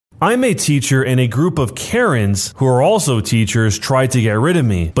I'm a teacher and a group of Karens who are also teachers tried to get rid of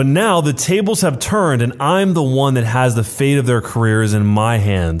me. But now the tables have turned and I'm the one that has the fate of their careers in my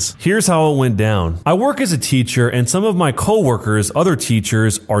hands. Here's how it went down. I work as a teacher and some of my coworkers, other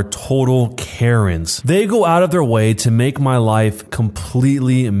teachers, are total Karens. They go out of their way to make my life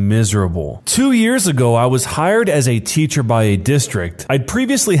completely miserable. 2 years ago, I was hired as a teacher by a district. I'd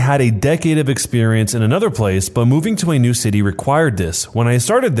previously had a decade of experience in another place, but moving to a new city required this. When I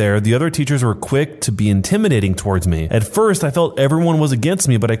started there, the other teachers were quick to be intimidating towards me. At first, I felt everyone was against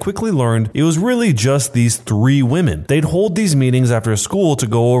me, but I quickly learned it was really just these 3 women. They'd hold these meetings after school to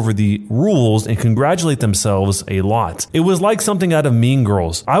go over the rules and congratulate themselves a lot. It was like something out of Mean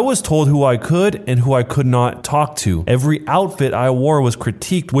Girls. I was told who I could and who I could not talk to. Every outfit I wore was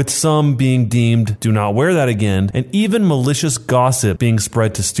critiqued, with some being deemed do not wear that again, and even malicious gossip being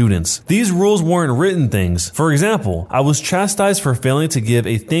spread to students. These rules weren't written things. For example, I was chastised for failing to give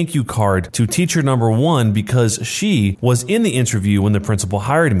a thank you card to teacher number 1 because she was in the interview when the principal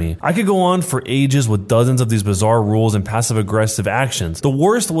hired me. I could go on for ages with dozens of these bizarre rules and passive-aggressive actions. The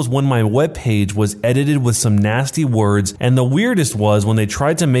worst was when my webpage was edited with some nasty words, and the weirdest was when they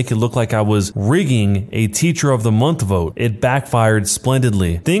tried to make it look like I was rigging a Teacher of the Month vote. It backfired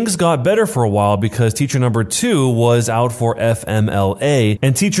splendidly. Things got better for a while because teacher number 2 was out for FMLA,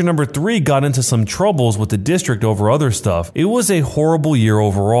 and teacher number 3 got into some troubles with the district over other stuff. It was a horrible year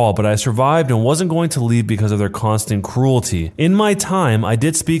overall, but I survived and wasn't going to leave because of their constant cruelty. In my time, I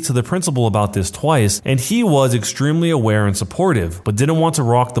did speak to the principal about this twice, and he was extremely aware and supportive, but didn't want to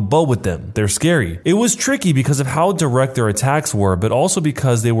rock the boat with them. They're scary. It was tricky because of how direct their attacks were, but also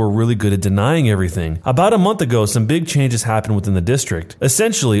because they were really good at denying everything. About a month ago, some big changes happened within the district.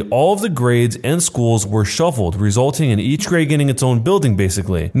 Essentially, all of the grades and schools were shuffled, resulting in each grade getting its own building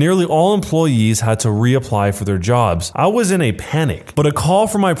basically. Nearly all employees had to reapply for their jobs. I was in a panic, but a call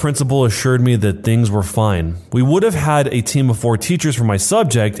from my principal assured me that things were fine. We would have had a team of 4 teachers for my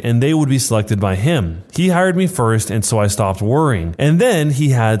subject, and they would be selected by him. He hired me first, and so I stopped worrying. And then he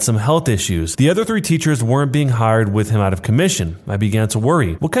had some health issues. The other 3 teachers weren't being hired with him out of commission. I began to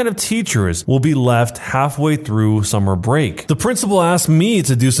worry. What kind of teachers will be left halfway through summer break? The principal asked me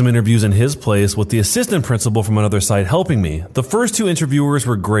to do some interviews in his place with the assistant principal from another site helping me. The first 2 interviewers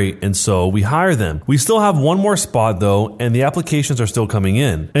were great, and so we hired them. We still have one more spot though, and the applications are still coming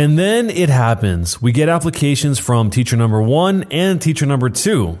in. And then it happens. We get applications from teacher number 1 and teacher number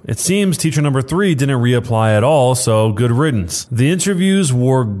 2. It seems teacher number 3 didn't reapply at all, so good riddance. The interviews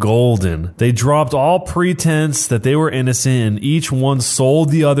were golden. They dropped all pretense that they were innocent, and each one sold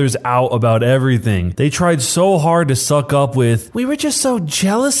the others out about everything. They tried so hard to suck up with, "We were just so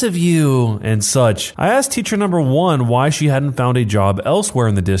jealous of you," and such. I asked teacher number 1 why she hadn't found a job elsewhere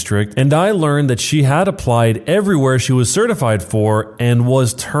in the district, and I learned that she had applied everywhere she was certified for and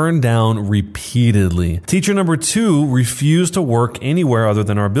was turned down repeatedly. Teacher number 2 refused to work anywhere other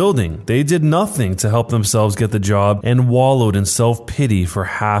than our building. They did nothing to help themselves get the job and wallowed in self-pity for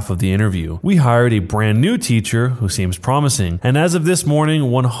half of the interview. We hired a brand new teacher who seems promising, and as of this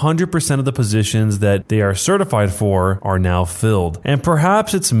morning, 100% of the positions that they are certified for are now filled. And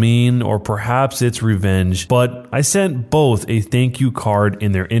perhaps it's mean or perhaps it's revenge, but I sent both a thank you card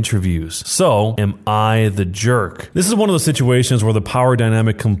in their interviews. So, am I the jerk? This is one of those situations where the power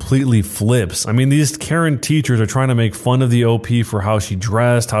dynamic completely flips. I mean, these Karen teachers are trying to make fun of the OP for how she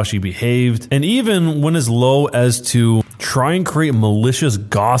dressed, how she behaved, and even went as low as to try and create malicious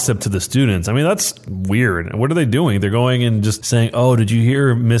gossip to the students. I mean, that's weird. What are they doing? They're going and just saying, "Oh, did you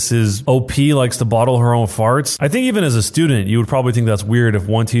hear Mrs. OP likes to bottle her own farts?" I think even as a student, you would probably think that's weird if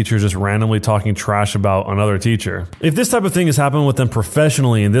one teacher is just randomly talking trash about another teacher. If this type of thing is happening with them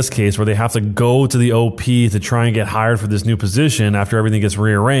professionally, in this case, where they have to go to the OP to try and get hired for this new position after everything gets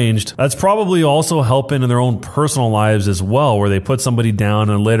rearranged, that's probably also helping in their own personal lives as well, where they put somebody down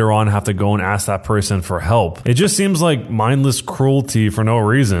and later on have to go and ask that person for help. It just seems like mindless cruelty for no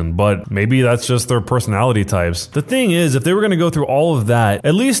reason, but maybe that's just their personality types. The thing is, if they were going to go through all of that,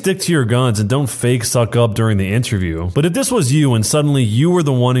 at least stick to your guns and don't fake suck up during the interview. But if this was you and suddenly you were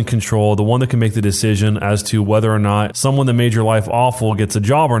the one in control, the one that can make the decision as to whether or not someone that made your life awful gets a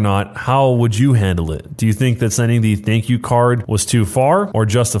job or not, how would you handle it? Do you think that sending the thank you card was too far or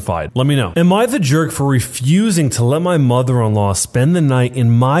justified? Let me know. Am I the jerk for refusing to let my mother-in-law spend the night in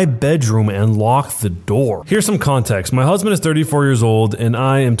my bedroom and lock the door? Here's some context. My husband is 34 years old and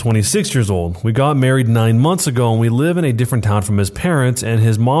I am 26 years old. We got married 9 months ago and we live in a different town from his parents, and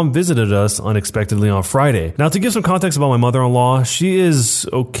his mom visited us unexpectedly on Friday. Now, to give some context about my mother-in-law, she is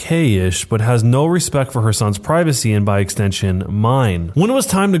okay-ish, but has no respect for her son's privacy and by extension, mine. When it was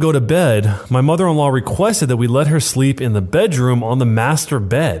time to go to bed, my mother-in-law requested that we let her sleep in the bedroom on the master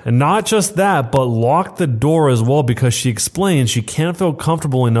bed. And not just that, but lock the door as well, because she explained she can't feel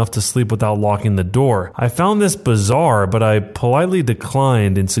comfortable enough to sleep without locking the door. I found this bizarre, but I politely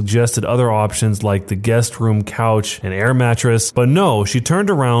declined and suggested other options like the guest room couch and air mattress. But no, she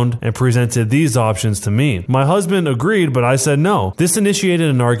turned around and presented these options to me. My husband agreed, but I said no. This initiated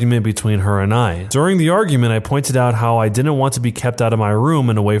an argument between her and I. During the argument, I pointed out how I didn't want to be kept out of my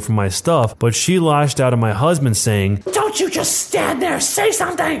room and away from my stuff, but she lashed out at my husband saying, "Don't you just stand there, say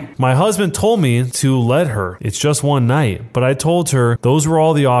something!" My husband told me to let her. It's just one night, but I told her those were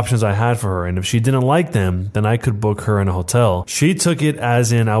all the options I had for her, and if she didn't like them, then I could book her in a hotel. She took it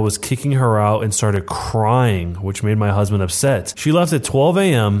as in I was kicking her out and started crying, which made my husband upset. She left at 12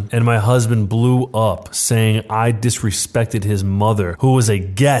 a.m. and my husband blew up, saying I disrespected his mother, who was a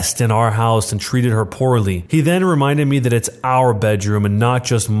guest in our house, and treated her poorly. He then reminded me that it's our bedroom and not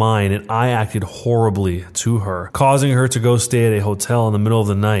just mine, and I acted horribly to her, causing her to go stay at a hotel in the middle of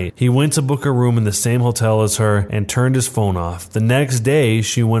the night. He went to book a room in the same hotel as her and turned his phone off. The next day,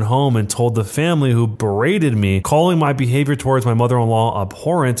 she went home and told the family, who berated me, calling my behavior towards my mother-in-law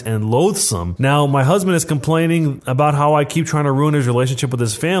abhorrent and loathsome. Now, my husband is complaining about how I keep trying to ruin his relationship with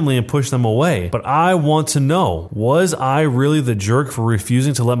his family and push them away. But I want to know, was I really the jerk for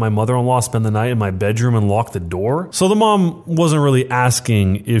refusing to let my mother-in-law spend the night in my bedroom and lock the door? So the mom wasn't really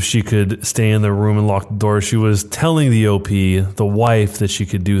asking if she could stay in the room and lock the door. She was telling the OP, the wife, that she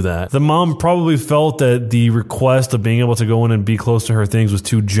could do that. The mom probably felt that the request of being able to go in and be close to her things was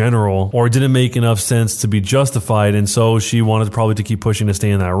too general or didn't make enough sense to be justified, and so she wanted probably to keep pushing to stay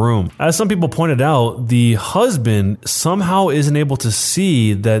in that room. As some people pointed out, the husband somehow isn't able to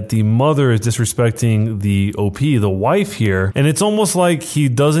see that the mother is disrespecting the OP, the wife here, and it's almost like he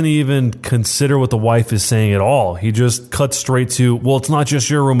doesn't even consider what the wife is saying at all. He just cuts straight to, well, it's not just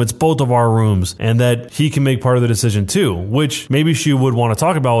your room, it's both of our rooms, and that he can make part of the decision too, which maybe she would want to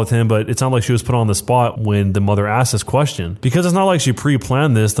talk about with him, but it's not like she was put on the spot when the mother asked this question. Because it's not like she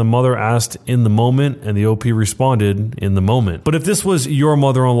pre-planned this, the mother asked in the moment and the OP responded in the moment. But if this was your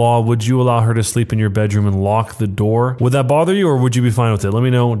mother-in-law, would you allow her to sleep in your bedroom and lock the door? Would that bother you, or would you be fine with it? Let me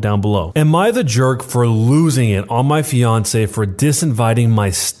know down below. Am I the jerk for losing it on my fiance for disinviting my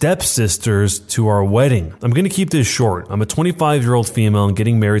stepsisters to our wedding? I'm going to keep this short. I'm a 25-year-old female and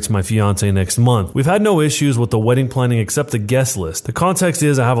getting married to my fiance next month. We've had no issues with the wedding planning except the guest list. The context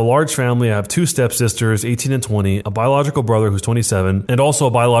is I have a large family. I have 2 stepsisters, 18 and 20, a biological brother who's 27, and also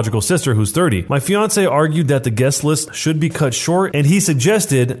a biological sister who's 30. My fiance argued that the guest list should be cut short, and he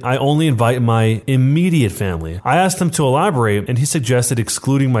suggested I only invite my immediate family. I asked him to elaborate, and he suggested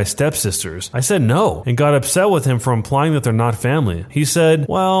excluding my stepsisters. I said no, and got upset with him for implying that they're not family. He said,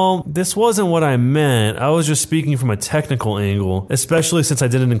 well, this wasn't what I meant. I was just speaking from a technical angle, especially since I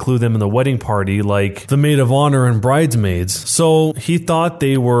didn't include them in the wedding party, like the maid of honor and bridesmaids. So he thought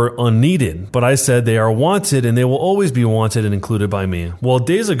they were unneeded, but I said they are wanted and they will always be wanted and included by me. Well,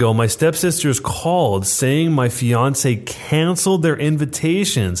 days ago, my stepsisters called saying my fiance canceled their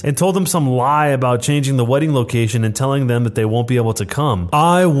invitations and told them some lie about changing the wedding location and telling them that they won't be able to come.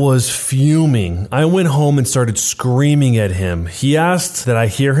 I was fuming. I went home and started screaming at him. He asked that I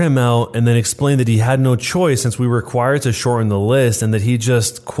hear him out and then explained that he had no choice since we were required to shorten the list and that he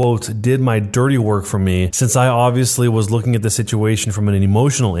just, quote, did my dirty work for me since I obviously was looking at the situation from an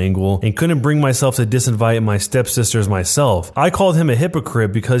emotional angle and couldn't bring myself to disinvite my stepsisters myself. I called him a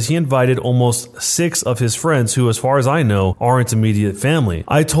hypocrite because he invited almost 6 of his friends who, as far as I know, aren't immediate family.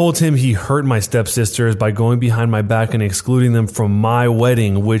 I told him he hurt my stepsisters by going behind my back and excluding them from my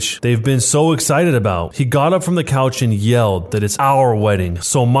wedding, which they've been so excited about. He got up from the couch and yelled that it's our wedding,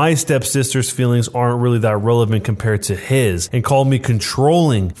 so my stepsister's feelings aren't really that relevant compared to his, and called me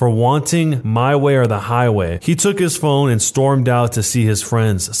controlling for wanting my way or the highway. He took his phone and stormed out to see his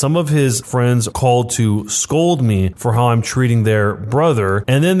friends. Some of his friends called to scold me for how I'm treating their brother,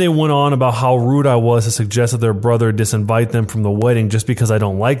 and then they went on about how rude I was to suggest that their brother disinvite them from the wedding just because I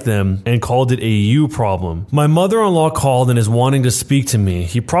don't like them, and called it a you problem. My mother-in-law called and is wanting to speak to me.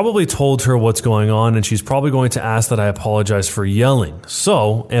 He probably told her what's going on, and she's probably going to ask that I apologize for yelling.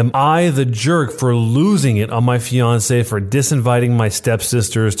 So, am I the jerk for losing it on my fiance for disinviting my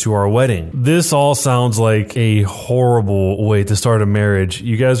stepsisters to our wedding? This all sounds like a horrible way to start a marriage.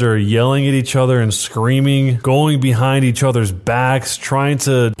 You guys are yelling at each other and screaming, going behind each other's backs, trying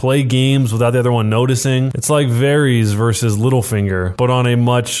to play games without the other one noticing. It's like Varys versus Littlefinger, but on a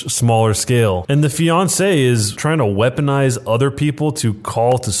much smaller scale. And the fiance is trying to weaponize other people to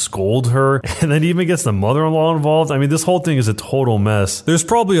call to scold her, and then even gets the mother-in-law involved. I mean, this whole thing is a total mess. There's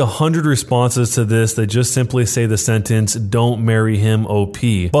probably 100 responses to this that just simply say the sentence, "Don't marry him,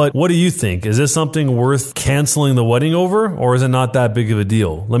 OP." But what do you think? Is this something worth canceling the wedding over, or is it not that big of a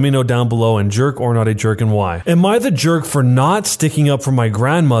deal? Let me know down below, and jerk or not a jerk, and why. Am I the jerk for not sticking up for my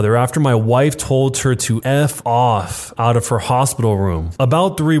grandmother after my wife told her to F off out of her hospital room?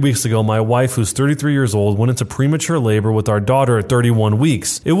 About 3 weeks ago, my wife, who's 33 years old, went into premature labor with our daughter at 31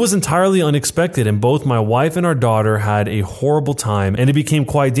 weeks. It was entirely unexpected, and both my wife and our daughter had a horrible time, and it became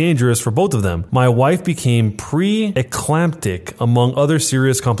quite dangerous for both of them. My wife became pre-eclamptic, among other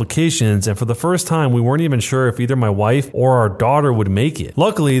serious complications, and for the first time, we weren't even sure if either my wife or our daughter would make it.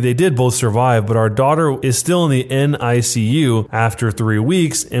 Luckily, they did both survive, but our daughter is still in the NICU after 3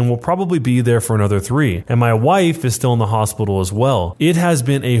 weeks and will probably be there for another 3. And my wife is still in the hospital as well. It has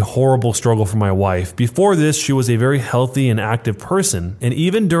been a horrible struggle for my wife. Before this, she was a very healthy and active person, and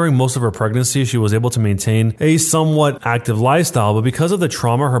even during most of her pregnancy, she was able to maintain a somewhat active lifestyle, but because of the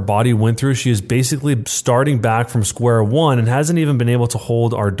trauma her body went through, she is basically starting back from square one and hasn't even been able to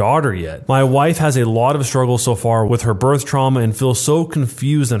hold our daughter yet. My wife has a lot of struggles so far with her birth trauma and feels so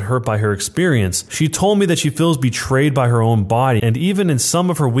confused and hurt by her experience. She told me that she feels betrayed by her own body, and even in some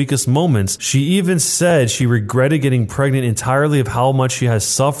of her weakest moments, she even said she regretted getting pregnant entirely of how much she has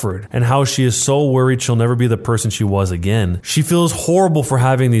suffered and how she is so worried she'll never be the person she was again. She feels horrible for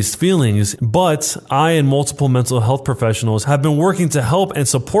having these feelings, but I and multiple mental health professionals have been working to help and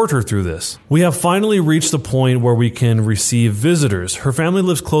support her through this. We have finally reached the point where we can receive visitors. Her family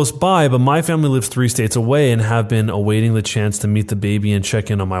lives close by, but my family lives 3 states away and have been awaiting the chance to meet the baby and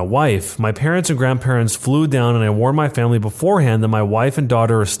check in on my wife. My parents and grandparents flew down, and I warned my family beforehand that my wife and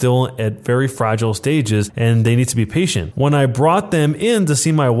daughter are still at very fragile stages and they need to be patient. When I brought them in to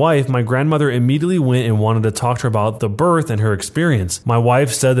see my wife, my grandmother immediately went and wanted to talk to her about the birth and her experience. My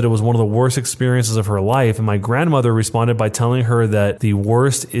wife said that it was one of the worst experiences of her life, and my grandmother responded by telling her that the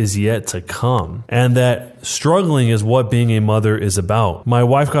worst is yet to come and that struggling is what being a mother is about. My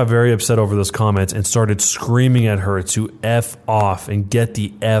wife got very upset over those comments and started screaming at her to F off and get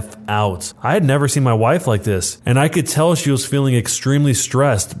the F out. I had never seen my wife like this, and I could tell she was feeling extremely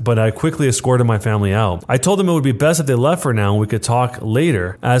stressed, but I quickly escorted my family out. I told them it would be best if they left for now and we could talk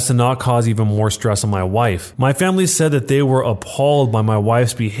later, as to not cause even more stress on my wife. My family said that they were appalled by my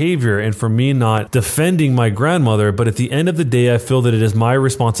wife's behavior and for me not defending my grandmother, but at the end of the day, I feel that it is my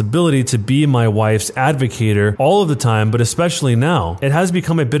responsibility to be my wife's advocate all of the time, but especially now. It has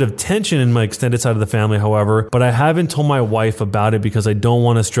become a bit of tension in my extended side of the family, however, but I haven't told my wife about it because I don't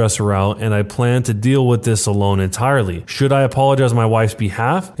want to stress her out, and I plan to deal with this alone entirely. Should I apologize on my wife's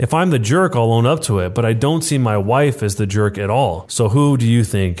behalf? If I'm the jerk, I'll own up to it, but I don't see my wife as the jerk at all. So who do you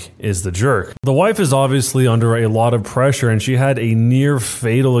think is the jerk? The wife is obviously under a lot of pressure, and she had a near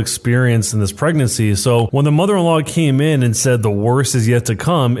fatal experience in this pregnancy, so when the mother-in-law came in and said the worst is yet to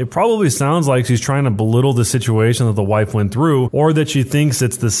come, it probably sounds like she's trying to belittle the situation that the wife went through, or that she thinks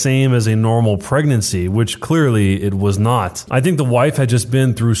it's the same as a normal pregnancy, which clearly it was not. I think the wife had just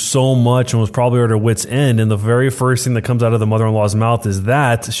been through so much and was probably at her wit's end, and the very first thing that comes out of the mother-in-law's mouth is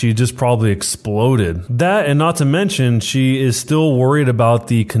that she just probably exploded. That, and not to mention, she is still worried about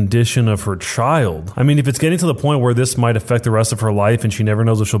the condition of her child. I mean, if it's getting to the point where this might affect the rest of her life and she never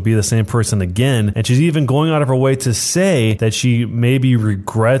knows if she'll be the same person again, and she's even going out of her way to say that she maybe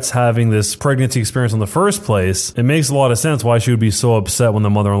regrets having this pregnancy experience in the first place, it makes a lot of sense why she would be so upset when the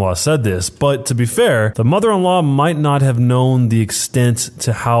mother-in-law said this. But to be fair, the mother-in-law might not have known the extent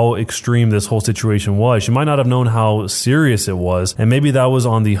to how extreme this whole situation was. She might not have known how serious it was, and maybe that was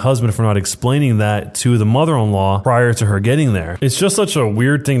on the husband for not explaining that to the mother-in-law prior to her getting there. It's just such a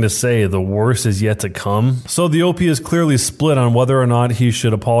weird thing to say, the worst is yet to come. So the OP is clearly split on whether or not he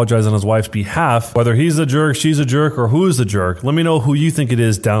should apologize on his wife's behalf, whether he's a jerk, she's a jerk, or who is the jerk. Let me know who you think it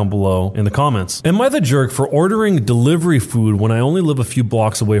is down below in the comments. Am I the jerk for ordering delivery food when I only live a few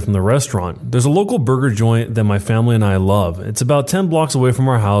blocks away from the restaurant? There's a local burger joint that my family and I love. It's about 10 blocks away from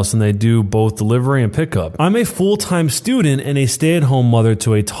our house, and they do both delivery and pickup. I'm a full-time student and a stay-at-home mother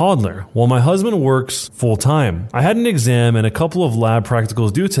to a toddler, while my husband works full-time. I had an exam and a couple of lab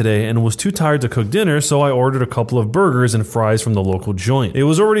practicals due today and was too tired to cook dinner, so I ordered a couple of burgers and fries from the local joint. It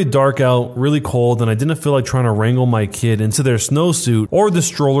was already dark out, really cold, and I didn't feel like trying to wrangle my kid into their snowsuit or the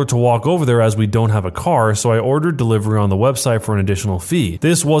stroller to walk over there as we don't have a car, so I ordered delivery on the website for an additional fee.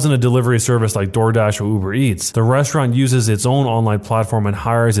 This wasn't a delivery service like DoorDash or Uber Eats. The restaurant uses its own online platform and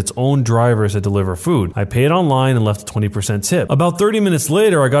hires its own drivers to deliver food. I paid online and left a 20% tip. About 30 minutes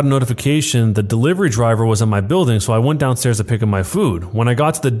later, I got a notification situation, the delivery driver was in my building, so I went downstairs to pick up my food. When I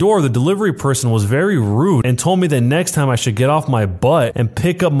got to the door, the delivery person was very rude and told me that next time I should get off my butt and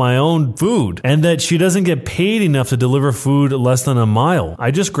pick up my own food, and that she doesn't get paid enough to deliver food less than a mile.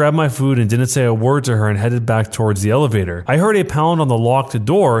 I just grabbed my food and didn't say a word to her and headed back towards the elevator. I heard a pound on the locked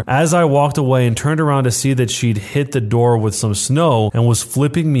door as I walked away and turned around to see that she'd hit the door with some snow and was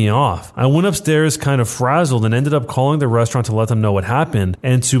flipping me off. I went upstairs kind of frazzled and ended up calling the restaurant to let them know what happened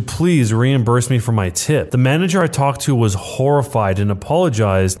and to please reimburse me for my tip. The manager I talked to was horrified and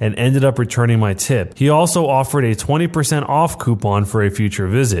apologized and ended up returning my tip. He also offered a 20% off coupon for a future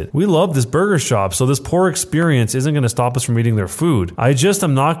visit. We love this burger shop, so this poor experience isn't going to stop us from eating their food. I just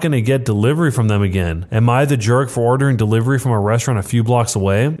am not going to get delivery from them again. Am I the jerk for ordering delivery from a restaurant a few blocks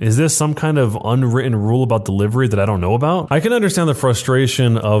away? Is this some kind of unwritten rule about delivery that I don't know about? I can understand the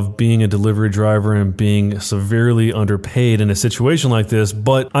frustration of being a delivery driver and being severely underpaid in a situation like this,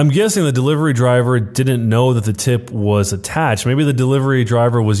 but I'm guessing the delivery driver didn't know that the tip was attached. Maybe the delivery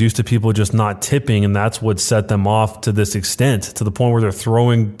driver was used to people just not tipping, and that's what set them off to this extent, to the point where they're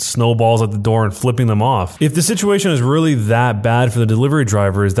throwing snowballs at the door and flipping them off. If the situation is really that bad for the delivery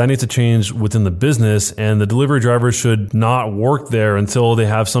drivers, that needs to change within the business, and the delivery drivers should not work there until they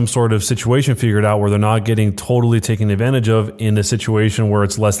have some sort of situation figured out where they're not getting totally taken advantage of in a situation where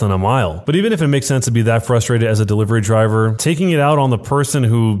it's less than a mile. But even if it makes sense to be that frustrated as a delivery driver, taking it out on the person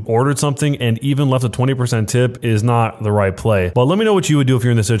who ordered something and even left a 20% tip is not the right play. But let me know what you would do if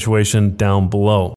you're in this situation down below.